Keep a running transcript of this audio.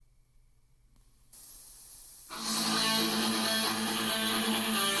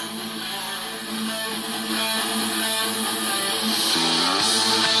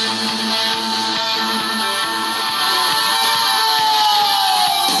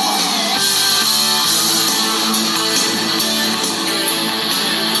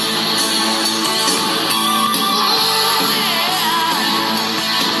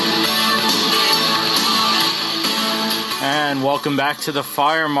welcome back to the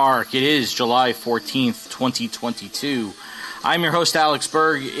Fire Mark. It is July 14th, 2022. I'm your host, Alex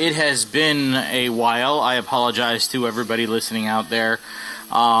Berg. It has been a while. I apologize to everybody listening out there.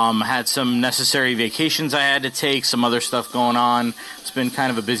 Had some necessary vacations I had to take, some other stuff going on. It's been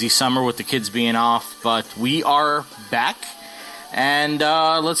kind of a busy summer with the kids being off, but we are back. And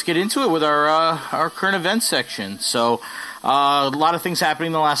let's get into it with our current events section. So, a lot of things happening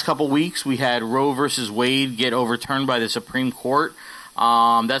in the last couple weeks. We had Roe versus Wade get overturned by the Supreme Court.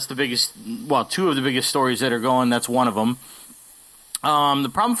 That's the biggest, well, two of the biggest stories that are going. That's one of them. The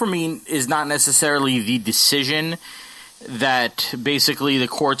problem for me is not necessarily the decision that basically the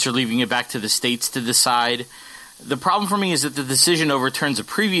courts are leaving it back to the states to decide. The problem for me is that the decision overturns a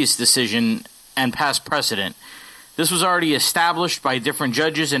previous decision and past precedent. This was already established by different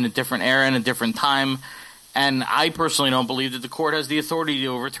judges in a different era and a different time, and I personally don't believe that the court has the authority to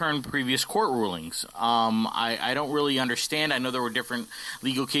overturn previous court rulings. I don't really understand. I know there were different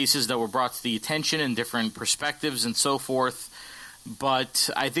legal cases that were brought to the attention and different perspectives and so forth, but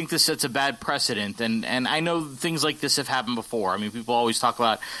I think this sets a bad precedent, and I know things like this have happened before. I mean, people always talk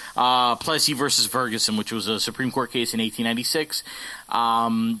about Plessy versus Ferguson, which was a Supreme Court case in 1896,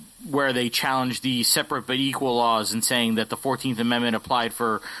 where they challenged the separate but equal laws and saying that the 14th Amendment applied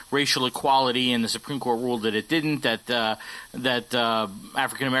for racial equality, and the Supreme Court ruled that it didn't, that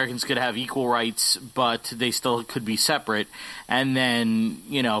African Americans could have equal rights, but they still could be separate. And then,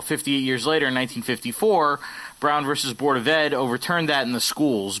 58 years later, in 1954, Brown versus Board of Ed overturned that in the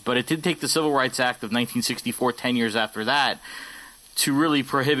schools, but it did take the Civil Rights Act of 1964, 10 years after that, to really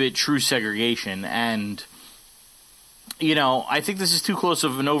prohibit true segregation. And, I think this is too close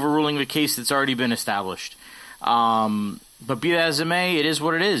of an overruling of a case that's already been established. But be that as it may, it is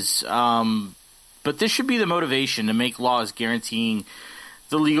what it is. But this should be the motivation to make laws guaranteeing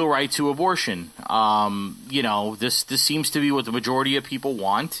the legal right to abortion. This seems to be what the majority of people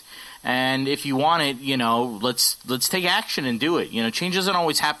want. And if you want it, let's take action and do it. Change doesn't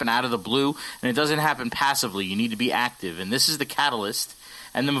always happen out of the blue, and it doesn't happen passively. You need to be active, and this is the catalyst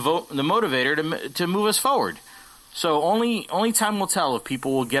and the motivator to move us forward. So only time will tell if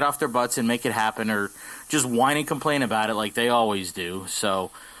people will get off their butts and make it happen, or just whine and complain about it like they always do.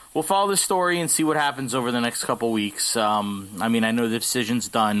 So we'll follow this story and see what happens over the next couple weeks. I know the decision's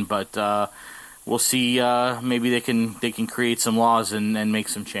done, but we'll see. Maybe they can create some laws and make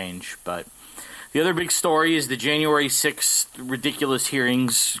some change. But the other big story is the January 6th ridiculous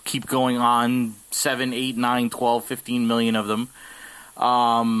hearings keep going on. 7, 8, 9, 12, 15 million of them.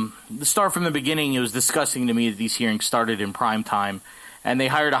 The start from the beginning, it was disgusting to me that these hearings started in prime time, and they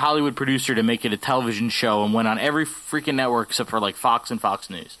hired a Hollywood producer to make it a television show and went on every freaking network except for like Fox and Fox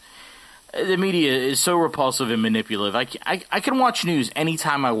News. The media is so repulsive and manipulative. I can watch news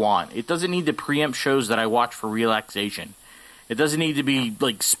anytime I want. It doesn't need to preempt shows that I watch for relaxation. It doesn't need to be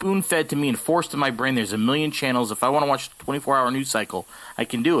like spoon-fed to me and forced in my brain. There's a million channels. If I want to watch a 24-hour news cycle, I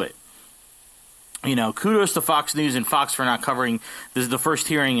can do it. Kudos to Fox News and Fox for not covering the first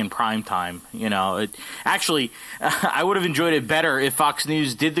hearing in prime time. I would have enjoyed it better if Fox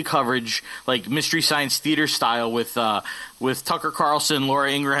News did the coverage like Mystery Science Theater style with Tucker Carlson,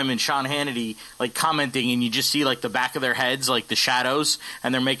 Laura Ingraham, and Sean Hannity like commenting, and you just see like the back of their heads, like the shadows,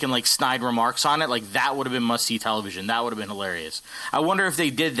 and they're making like snide remarks on it. Like that would have been must-see television. That would have been hilarious. I wonder if they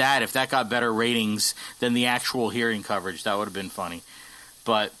did that, if that got better ratings than the actual hearing coverage. That would have been funny.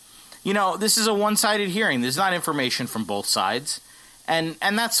 But this is a one-sided hearing. There's not information from both sides. And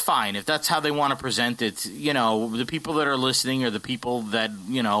that's fine if that's how they want to present it. The people that are listening are the people that,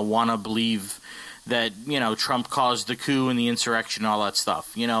 want to believe that, Trump caused the coup and the insurrection and all that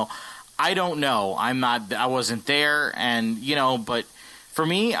stuff. I don't know. I wasn't there. And, but for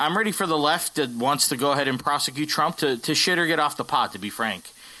me, I'm ready for the left that wants to go ahead and prosecute Trump to shit or get off the pot, to be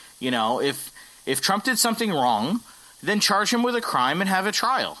frank. If Trump did something wrong, then charge him with a crime and have a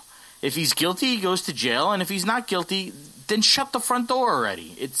trial. If he's guilty, he goes to jail, and if he's not guilty, then shut the front door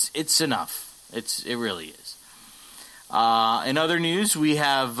already. It's enough. It really is. In other news, we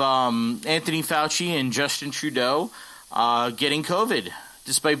have Anthony Fauci and Justin Trudeau getting COVID,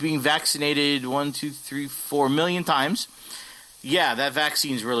 despite being vaccinated 4 million times. Yeah, that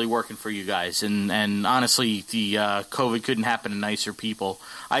vaccine's really working for you guys, and honestly, the COVID couldn't happen to nicer people.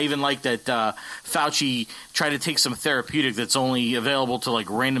 I even like that Fauci tried to take some therapeutic that's only available to like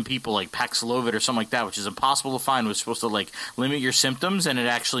random people, like Paxlovid or something like that, which is impossible to find. It was supposed to like limit your symptoms, and it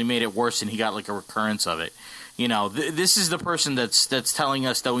actually made it worse, and he got like a recurrence of it. This is the person that's telling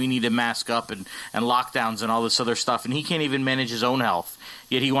us that we need to mask up and lockdowns and all this other stuff, and he can't even manage his own health.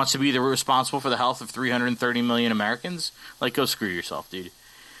 Yet he wants to be responsible for the health of 330 million Americans? Like, go screw yourself, dude.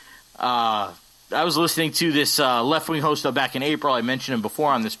 listening to this left-wing host back in April. I mentioned him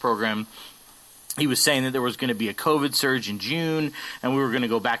before on this program. He was saying that there was going to be a COVID surge in June, and we were going to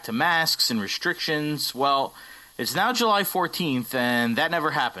go back to masks and restrictions. Well, it's now July 14th, and that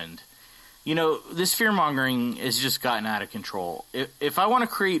never happened. You know, this fear-mongering has just gotten out of control. If I want to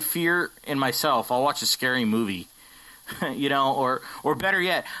create fear in myself, I'll watch a scary movie. You know, or better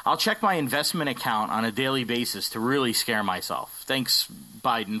yet, I'll check my investment account on a daily basis to really scare myself. Thanks,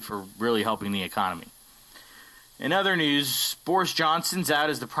 Biden, for really helping the economy. In other news, Boris Johnson's out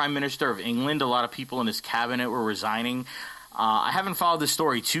as the Prime Minister of England. A lot of people in his cabinet were resigning. I haven't followed this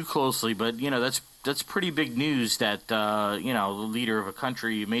story too closely, but, you know, that's pretty big news that, you know, the leader of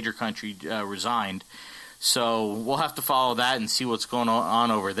a major country, resigned. So we'll have to follow that and see what's going on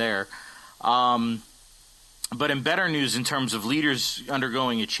over there. But in better news, in terms of leaders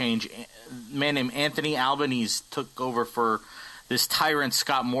undergoing a change, a man named Anthony Albanese took over for this tyrant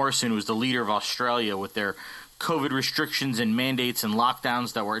Scott Morrison, who was the leader of Australia, with their COVID restrictions and mandates and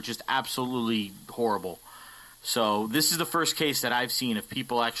lockdowns that were just absolutely horrible. So this is the first case that I've seen of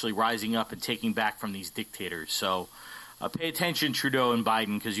people actually rising up and taking back from these dictators. So pay attention, Trudeau and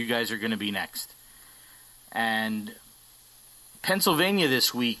Biden, because you guys are going to be next. And Pennsylvania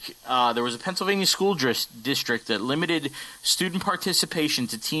this week, there was a Pennsylvania school district that limited student participation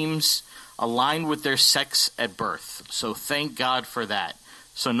to teams aligned with their sex at birth. So thank God for that.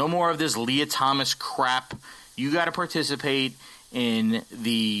 So no more of this Leah Thomas crap. You got to participate in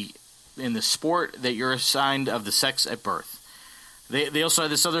the sport that you're assigned of the sex at birth. They also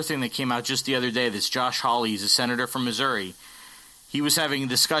had this other thing that came out just the other day. This Josh Hawley, he's a senator from Missouri. He was having a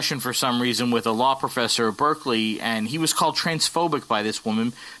discussion for some reason with a law professor at Berkeley, and he was called transphobic by this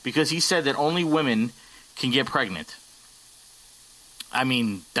woman because he said that only women can get pregnant. I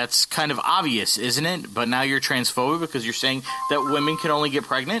mean, that's kind of obvious, isn't it? But now you're transphobic because you're saying that women can only get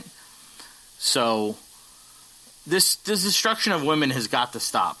pregnant? So this destruction of women has got to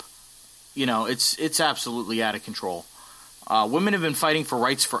stop. You know, it's absolutely out of control. Women have been fighting for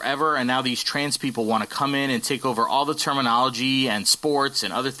rights forever, and now these trans people want to come in and take over all the terminology and sports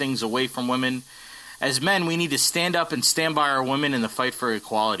and other things away from women. As men, we need to stand up and stand by our women in the fight for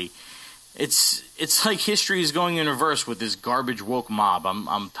equality. It's like history is going in reverse with this garbage woke mob.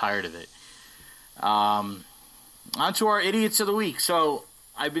 I'm tired of it. On to our idiots of the week. So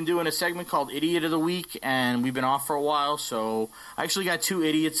I've been doing a segment called Idiot of the Week, and we've been off for a while. So I actually got 2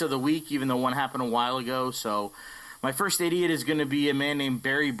 idiots of the week, even though one happened a while ago. So my first idiot is going to be a man named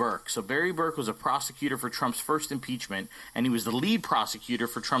Barry Burke. So Barry Burke was a prosecutor for Trump's first impeachment, and he was the lead prosecutor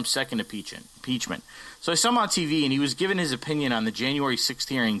for Trump's second impeachment. So I saw him on TV, and he was giving his opinion on the January 6th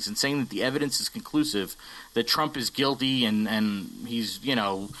hearings and saying that the evidence is conclusive that Trump is guilty and he's, you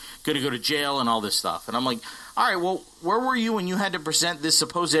know, going to go to jail and all this stuff. And I'm like, all right, well, where were you when you had to present this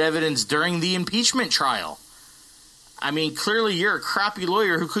supposed evidence during the impeachment trial? I mean, clearly you're a crappy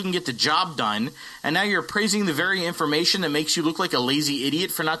lawyer who couldn't get the job done, and now you're praising the very information that makes you look like a lazy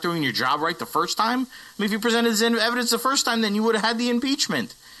idiot for not doing your job right the first time? I mean, if you presented this evidence the first time, then you would have had the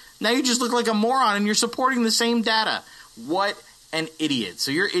impeachment. Now you just look like a moron, and you're supporting the same data. What an idiot.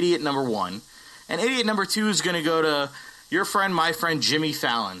 So you're idiot number 1. And idiot number 2 is going to go to your friend, my friend, Jimmy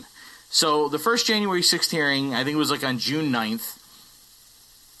Fallon. So the first January 6th hearing, I think it was like on June 9th,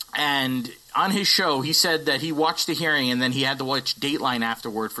 and on his show, he said that he watched the hearing and then he had to watch Dateline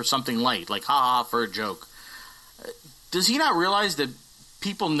afterward for something light, like ha-ha for a joke. Does he not realize that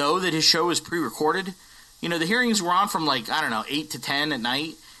people know that his show is pre-recorded? You know, the hearings were on from 8 to 10 at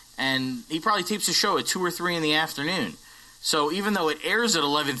night, and he probably tapes his show at 2 or 3 in the afternoon. So even though it airs at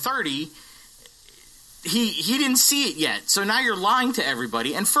 11:30, he didn't see it yet. So now you're lying to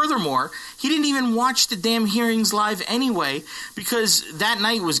everybody. And furthermore, he didn't even watch the damn hearings live anyway, because that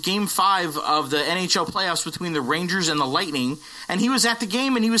night was Game 5 of the NHL playoffs between the Rangers and the Lightning, and he was at the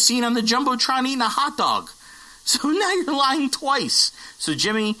game and he was seen on the Jumbotron eating a hot dog. So now you're lying twice. So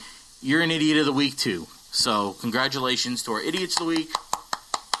Jimmy, you're an idiot of the week too. So congratulations to our idiots of the week.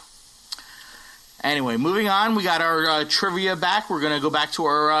 Anyway, moving on, we got our trivia back. We're going to go back to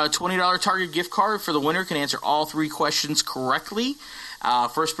our $20 Target gift card for the winner can answer all 3 questions correctly.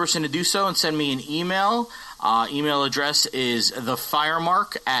 First person to do so and send me an email. Email address is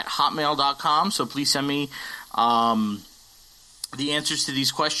thefiremark@hotmail.com. So please send me the answers to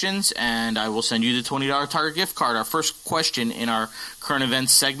these questions, and I will send you the $20 Target gift card. Our first question in our current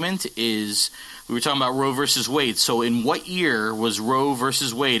events segment is, we were talking about Roe versus Wade. So in what year was Roe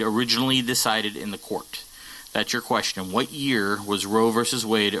versus Wade originally decided in the court? That's your question. What year was Roe versus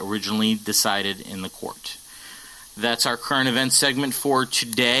Wade originally decided in the court? That's our current events segment for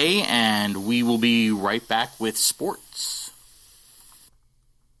today, and we will be right back with sports.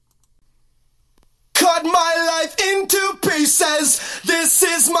 cut my life into pieces. This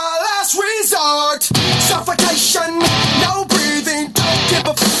is my last resort. Suffocation, no breathing. Don't give a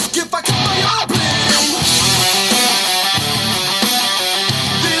f*** if I cut my arm bleeding.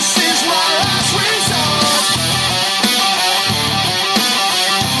 This is my last resort.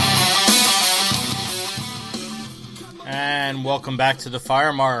 And welcome back to the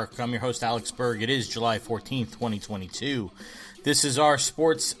Fire Mark. I'm your host, Alex Berg. It is July 14th, 2022. This is our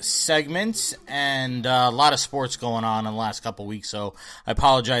sports segment, and a lot of sports going on in the last couple weeks, so I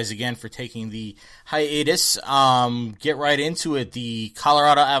apologize again for taking the hiatus. Get right into it. The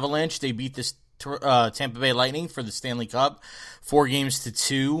Colorado Avalanche, they beat the Tampa Bay Lightning for the Stanley Cup,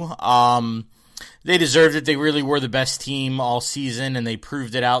 4-2. They deserved it. They really were the best team all season, and they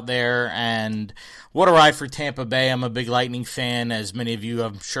proved it out there. And what a ride for Tampa Bay. I'm a big Lightning fan, as many of you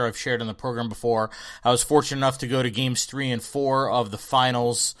I'm sure I've shared on the program before. I was fortunate enough to go to games 3 and 4 of the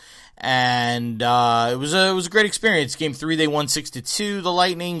finals, and it was a great experience. Game 3, they won 6-2, the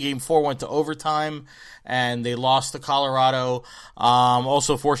Lightning. Game 4 went to overtime, and they lost to Colorado.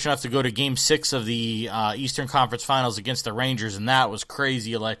 Also fortunate enough to go to Game 6 of the Eastern Conference Finals against the Rangers, and that was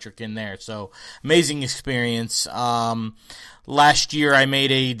crazy electric in there. So, amazing experience. Last year, I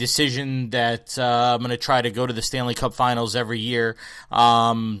made a decision that I'm going to try to go to the Stanley Cup Finals every year.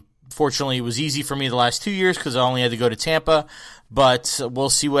 Fortunately, it was easy for me the last 2 years because I only had to go to Tampa. But we'll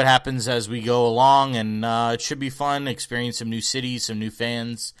see what happens as we go along, and it should be fun, experience some new cities, some new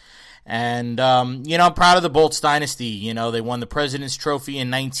fans. And, I'm proud of the Bolts dynasty. They won the President's Trophy in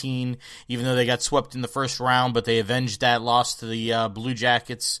 19, even though they got swept in the first round, but they avenged that loss to the Blue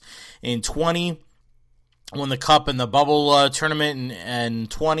Jackets in 20. Won the Cup in the bubble tournament in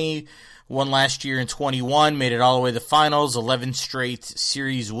 20. Won last year in 21. Made it all the way to the finals. 11 straight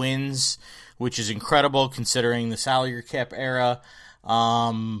series wins, which is incredible considering the salary cap era.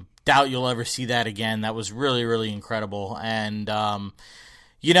 Doubt you'll ever see that again. That was really, really incredible. And,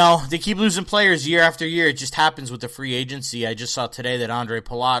 they keep losing players year after year. It just happens with the free agency. I just saw today that Andre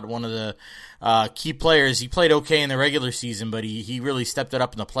Palat, one of the key players, he played okay in the regular season, but he really stepped it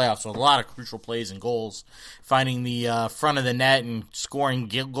up in the playoffs. So a lot of crucial plays and goals, finding the front of the net and scoring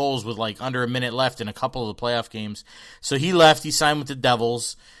goals with like under a minute left in a couple of the playoff games. So he left. He signed with the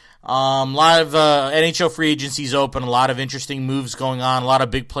Devils. A lot of NHL free agencies open, a lot of interesting moves going on, a lot of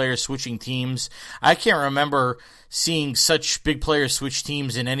big players switching teams. I can't remember seeing such big players switch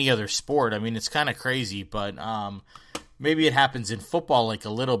teams in any other sport. I mean, it's kind of crazy, but maybe it happens in football like a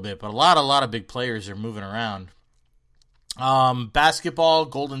little bit, but a lot of big players are moving around. Basketball,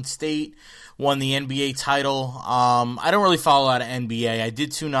 Golden State won the NBA title. I don't really follow a lot of NBA. I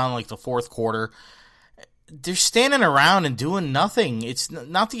did tune on like the fourth quarter. They're standing around and doing nothing. It's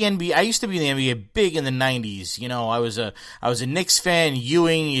not the NBA. I used to be in the NBA big in the 90s. I was a Knicks fan.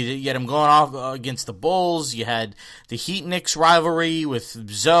 Ewing, you had him going off against the Bulls. You had the Heat-Knicks rivalry with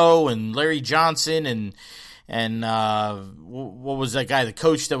Zoe and Larry Johnson and what was that guy, the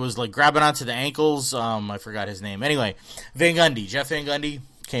coach that was like grabbing onto the ankles? I forgot his name. Anyway, Jeff Van Gundy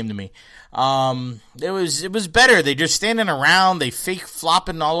came to me. It was better. They just standing around. They fake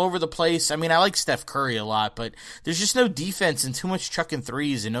flopping all over the place. I mean, I like Steph Curry a lot, but there's just no defense and too much chucking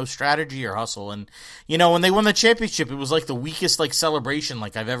threes and no strategy or hustle. And, when they won the championship, it was like the weakest celebration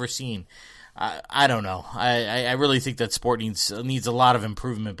I've ever seen. I don't know. I really think that sport needs a lot of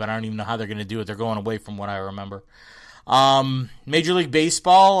improvement, but I don't even know how they're going to do it. They're going away from what I remember. Major League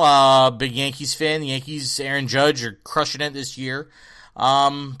Baseball, big Yankees fan. The Yankees, Aaron Judge, are crushing it this year.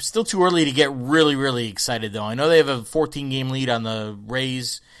 Still too early to get really, really excited, though. I know they have a 14-game lead on the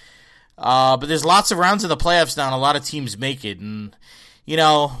Rays, but there's lots of rounds in the playoffs now, and a lot of teams make it, and,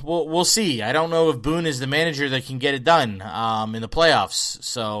 we'll see. I don't know if Boone is the manager that can get it done in the playoffs,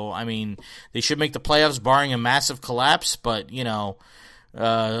 so, I mean, they should make the playoffs barring a massive collapse, but,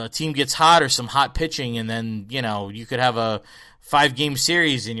 a team gets hot or some hot pitching, and then, you could have a 5-game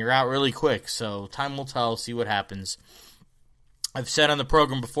series and you're out really quick, so time will tell, see what happens. I've said on the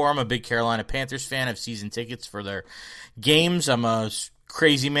program before, I'm a big Carolina Panthers fan. I have season tickets for their games. I'm a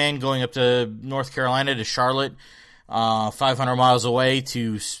crazy man going up to North Carolina to Charlotte, 500 miles away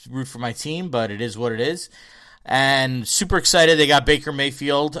to root for my team, but it is what it is. And super excited they got Baker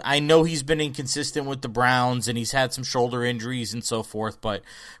Mayfield. I know he's been inconsistent with the Browns, and he's had some shoulder injuries and so forth, but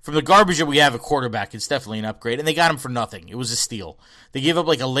from the garbage that we have at quarterback, it's definitely an upgrade. And they got him for nothing. It was a steal. They gave up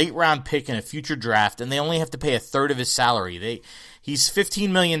like a late-round pick in a future draft, and they only have to pay a third of his salary. He's $15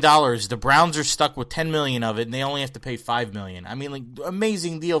 million. The Browns are stuck with $10 million of it, and they only have to pay $5 million. I mean, like,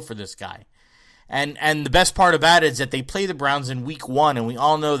 amazing deal for this guy. And the best part about it is that they play the Browns in week 1, and we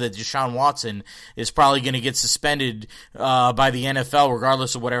all know that Deshaun Watson is probably going to get suspended by the NFL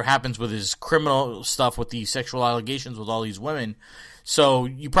regardless of whatever happens with his criminal stuff with the sexual allegations with all these women. So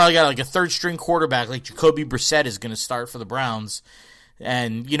you probably got like a third-string quarterback like Jacoby Brissett is going to start for the Browns.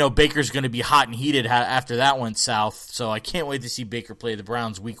 And, Baker's going to be hot and heated after that went south. So I can't wait to see Baker play the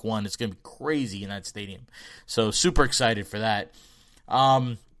Browns week 1. It's going to be crazy in that stadium. So super excited for that.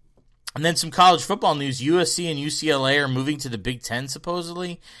 And then some college football news. USC and UCLA are moving to the Big Ten,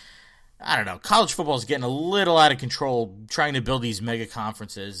 supposedly. I don't know. College football is getting a little out of control trying to build these mega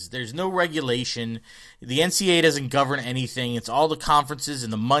conferences. There's no regulation. The NCAA doesn't govern anything. It's all the conferences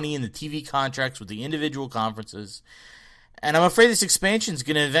and the money and the TV contracts with the individual conferences. And I'm afraid this expansion is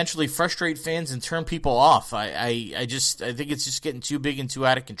going to eventually frustrate fans and turn people off. I think it's just getting too big and too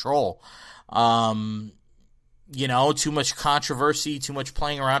out of control. Too much controversy, too much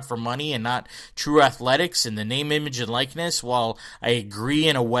playing around for money and not true athletics and the name, image, and likeness. While I agree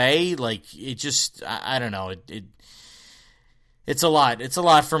in a way, it just, I don't know. It's a lot. It's a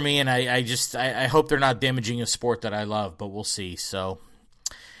lot for me, and I hope they're not damaging a sport that I love, but we'll see. So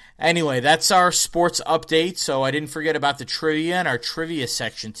anyway, that's our sports update. So I didn't forget about the trivia and our trivia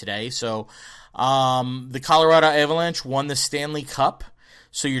section today. So the Colorado Avalanche won the Stanley Cup.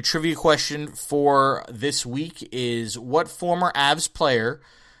 So your trivia question for this week is, what former Avs player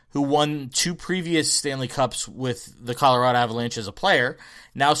who won 2 previous Stanley Cups with the Colorado Avalanche as a player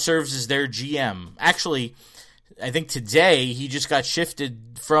now serves as their GM? Actually, I think today he just got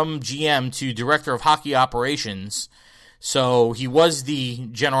shifted from GM to Director of Hockey Operations. So he was the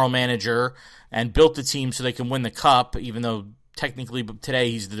general manager and built the team so they can win the Cup, even though technically today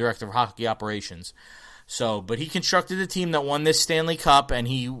he's the Director of Hockey Operations. So, but he constructed the team that won this Stanley Cup, and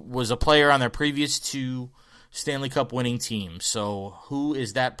he was a player on their previous 2 Stanley Cup winning teams. So, who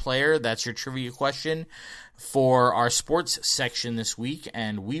is that player? That's your trivia question for our sports section this week,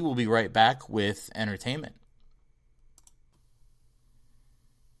 and we will be right back with entertainment.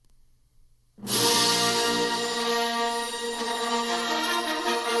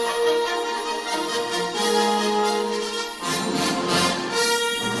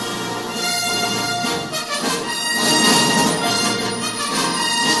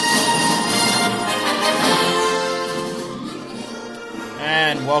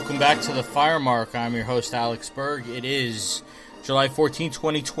 And welcome back to the Fire Mark. I'm your host, Alex Berg. It is July 14,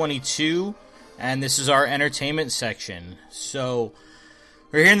 2022, and this is our entertainment section. So,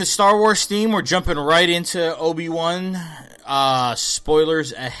 we're here in the Star Wars theme. We're jumping right into Obi Wan.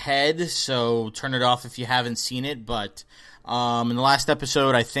 Spoilers ahead, so turn it off if you haven't seen it. But in the last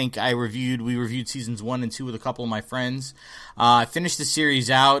episode, I think we reviewed seasons 1 and 2 with a couple of my friends. I finished the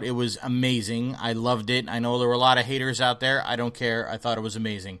series out. It was amazing. I loved it. I know there were a lot of haters out there. I don't care. I thought it was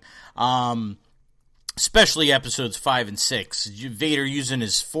amazing. Especially episodes 5 and 6. Vader using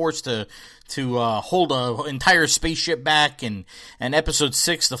his force to hold an entire spaceship back, and episode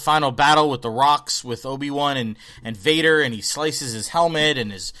 6, the final battle with the rocks with Obi Wan and Vader, and he slices his helmet,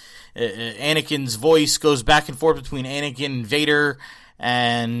 and his Anakin's voice goes back and forth between Anakin and Vader.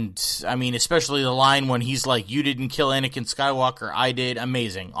 And I mean, especially the line when he's like, "You didn't kill Anakin Skywalker, I did."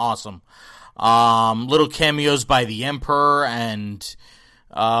 Amazing, awesome. Little cameos by the Emperor and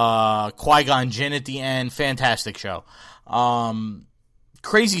Qui-Gon Jinn at the end. Fantastic show.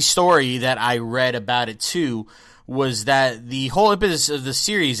 Crazy story that I read about it too was that the whole impetus of the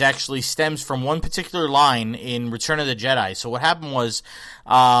series actually stems from one particular line in Return of the Jedi. So what happened was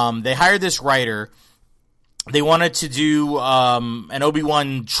they hired this writer. They wanted to do an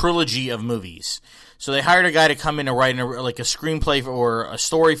Obi-Wan trilogy of movies. So they hired a guy to come in and write a screenplay or a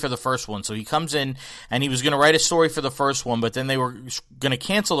story for the first one. So he comes in and he was going to write a story for the first one, but then they were going to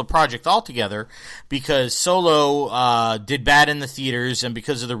cancel the project altogether because Solo did bad in the theaters, and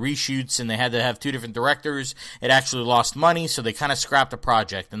because of the reshoots and they had to have 2 different directors, it actually lost money, so they kind of scrapped the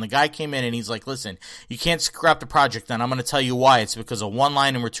project. And the guy came in and he's like, "Listen, you can't scrap the project, and I'm going to tell you why. It's because of one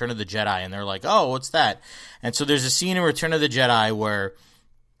line in Return of the Jedi." And they're like, "Oh, what's that?" And so there's a scene in Return of the Jedi where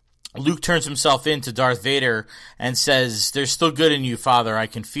Luke turns himself in to Darth Vader and says, "There's still good in you, Father. I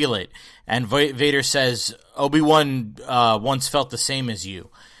can feel it." And Vader says, "Obi-Wan once felt the same as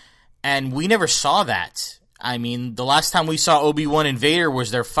you." And we never saw that. I mean, the last time we saw Obi-Wan and Vader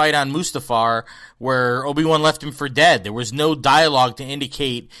was their fight on Mustafar, where Obi-Wan left him for dead. There was no dialogue to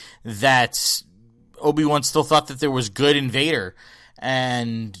indicate that Obi-Wan still thought that there was good in Vader.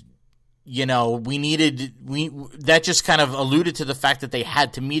 And that just kind of alluded to the fact that they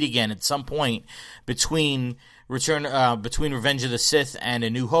had to meet again at some point between Revenge of the Sith and A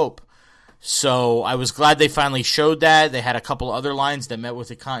New Hope. So I was glad they finally showed that. They had a couple other lines that met with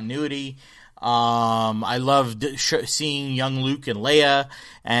the continuity. I loved seeing young Luke and Leia,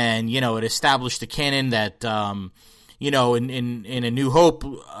 and, it established a canon that, in A New Hope,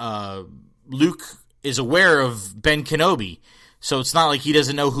 Luke is aware of Ben Kenobi. So it's not like he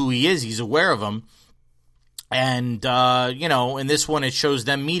doesn't know who he is. He's aware of him. And, in this one, it shows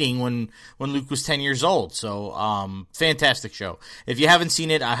them meeting when Luke was 10 years old. So, fantastic show. If you haven't seen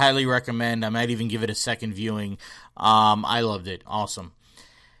it, I highly recommend. I might even give it a second viewing. I loved it. Awesome.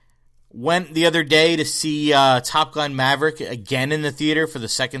 Went the other day to see Top Gun Maverick again in the theater for the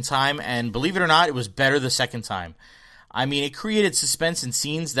second time. And believe it or not, it was better the second time. I mean, it created suspense and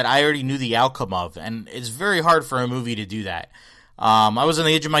scenes that I already knew the outcome of. And it's very hard for a movie to do that. I was on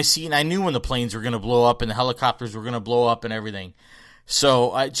the edge of my seat, and I knew when the planes were going to blow up and the helicopters were going to blow up and everything.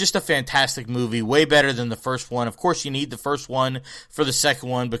 So, just a fantastic movie, way better than the first one. Of course, you need the first one for the second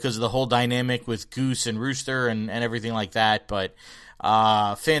one because of the whole dynamic with Goose and Rooster and everything like that. But,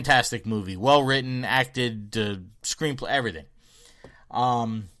 fantastic movie. Well written, acted, screenplay, everything.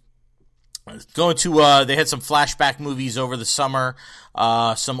 Going to, they had some flashback movies over the summer,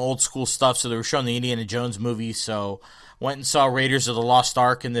 some old school stuff. So they were showing the Indiana Jones movies, so went and saw Raiders of the Lost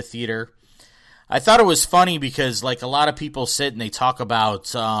Ark in the theater. I thought it was funny because, like, a lot of people sit and they talk about,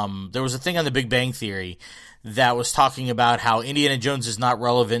 there was a thing on the Big Bang Theory that was talking about how Indiana Jones is not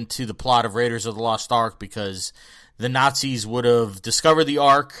relevant to the plot of Raiders of the Lost Ark because the Nazis would have discovered the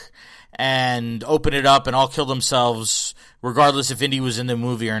Ark and opened it up and all killed themselves regardless if Indy was in the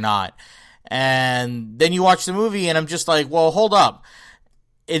movie or not. And then you watch the movie and I'm just like, well, hold up.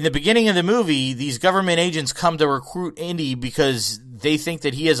 In the beginning of the movie, these government agents come to recruit Indy because they think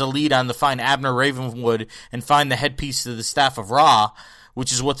that he has a lead on to find Abner Ravenwood and find the headpiece to the staff of Ra,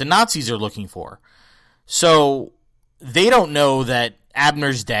 which is what the Nazis are looking for. So they don't know that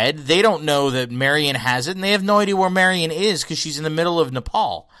Abner's dead. They don't know that Marion has it, and they have no idea where Marion is because she's in the middle of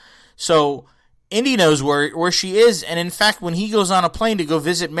Nepal. So Indy knows where she is, and in fact, when he goes on a plane to go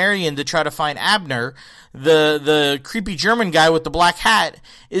visit Marion to try to find Abner, the creepy German guy with the black hat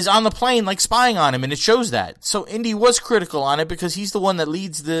is on the plane, like, spying on him, and it shows that. So Indy was critical on it because he's the one that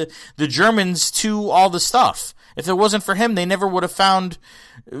leads the Germans to all the stuff. If it wasn't for him, they never would have found,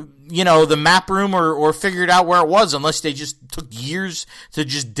 the map room or figured out where it was unless they just took years to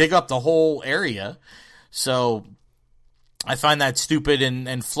just dig up the whole area. So I find that stupid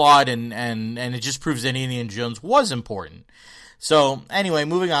and flawed, and it just proves that Indiana Jones was important. So anyway,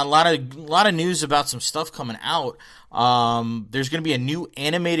 moving on, a lot of news about some stuff coming out. There's going to be a new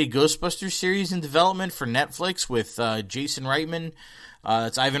animated Ghostbusters series in development for Netflix with Jason Reitman.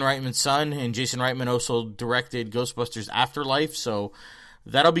 That's Ivan Reitman's son, and Jason Reitman also directed Ghostbusters Afterlife. So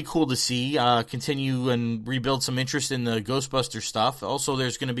that'll be cool to see, continue and rebuild some interest in the Ghostbusters stuff. Also,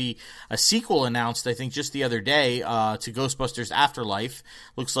 there's going to be a sequel announced, I think, just the other day, to Ghostbusters Afterlife.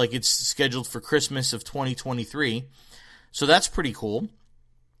 Looks like it's scheduled for Christmas of 2023. So that's pretty cool.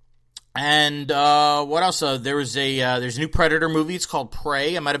 And what else? There's a new Predator movie. It's called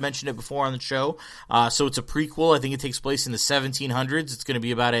Prey. I might have mentioned it before on the show. So it's a prequel. I think it takes place in the 1700s. It's going to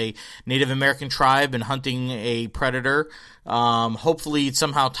be about a Native American tribe and hunting a predator. Hopefully it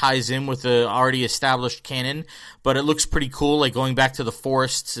somehow ties in with the already established canon, but it looks pretty cool, like going back to the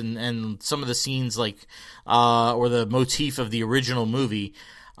forests and some of the scenes, like or the motif of the original movie.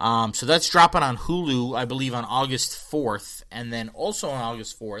 So that's dropping on Hulu, I believe, on August 4th, and then also on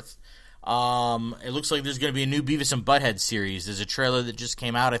August 4th, it looks like there's going to be a new Beavis and Butthead series. There's a trailer that just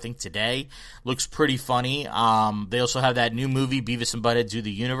came out, I think, today. Looks pretty funny. They also have that new movie, Beavis and Butthead Do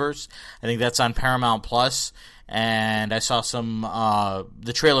the Universe. I think that's on Paramount Plus. And I saw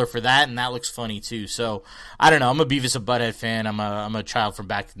the trailer for that, and that looks funny too. So I don't know. I'm a Beavis and Butthead fan. I'm a child from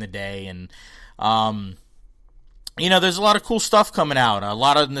back in the day, and there's a lot of cool stuff coming out. A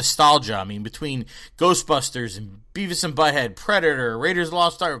lot of nostalgia. I mean, between Ghostbusters and Beavis and Butthead, Predator, Raiders of the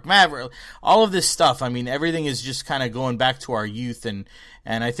Lost Ark, Maverick, all of this stuff. I mean, everything is just kind of going back to our youth, and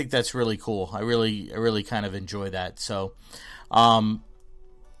I think that's really cool. I really kind of enjoy that. So,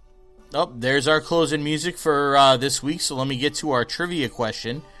 there's our closing music for this week. So let me get to our trivia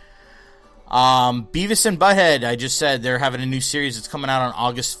question. Beavis and Butthead, I just said they're having a new series that's coming out on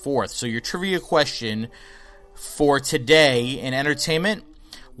August 4th. So your trivia question for today in entertainment: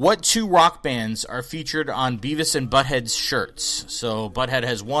 what two rock bands are featured on Beavis and Butthead's shirts? So Butthead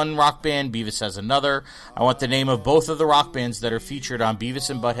has one rock band, Beavis has another. I want the name of both of the rock bands that are featured on Beavis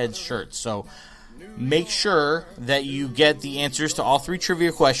and Butthead's shirts. So make sure that you get the answers to all three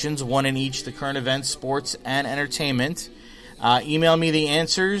trivia questions, one in each, the current events, sports, and entertainment. Email me the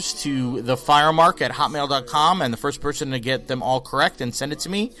answers to thefiremark@hotmail.com, and the first person to get them all correct and send it to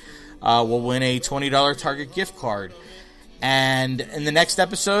me will win a $20 Target gift card. And in the next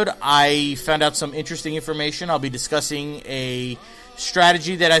episode, I found out some interesting information. I'll be discussing a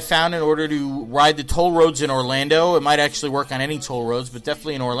strategy that I found in order to ride the toll roads in Orlando. It might actually work on any toll roads, but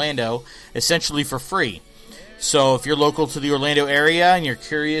definitely in Orlando, essentially for free. So if you're local to the Orlando area and you're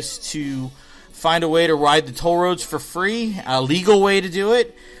curious to find a way to ride the toll roads for free, a legal way to do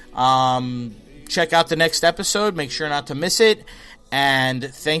it, check out the next episode. Make sure not to miss it. And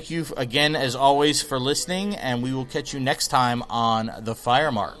thank you again, as always, for listening, and we will catch you next time on The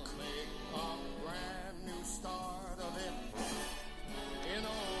Fire Mark.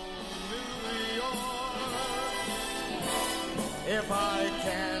 If I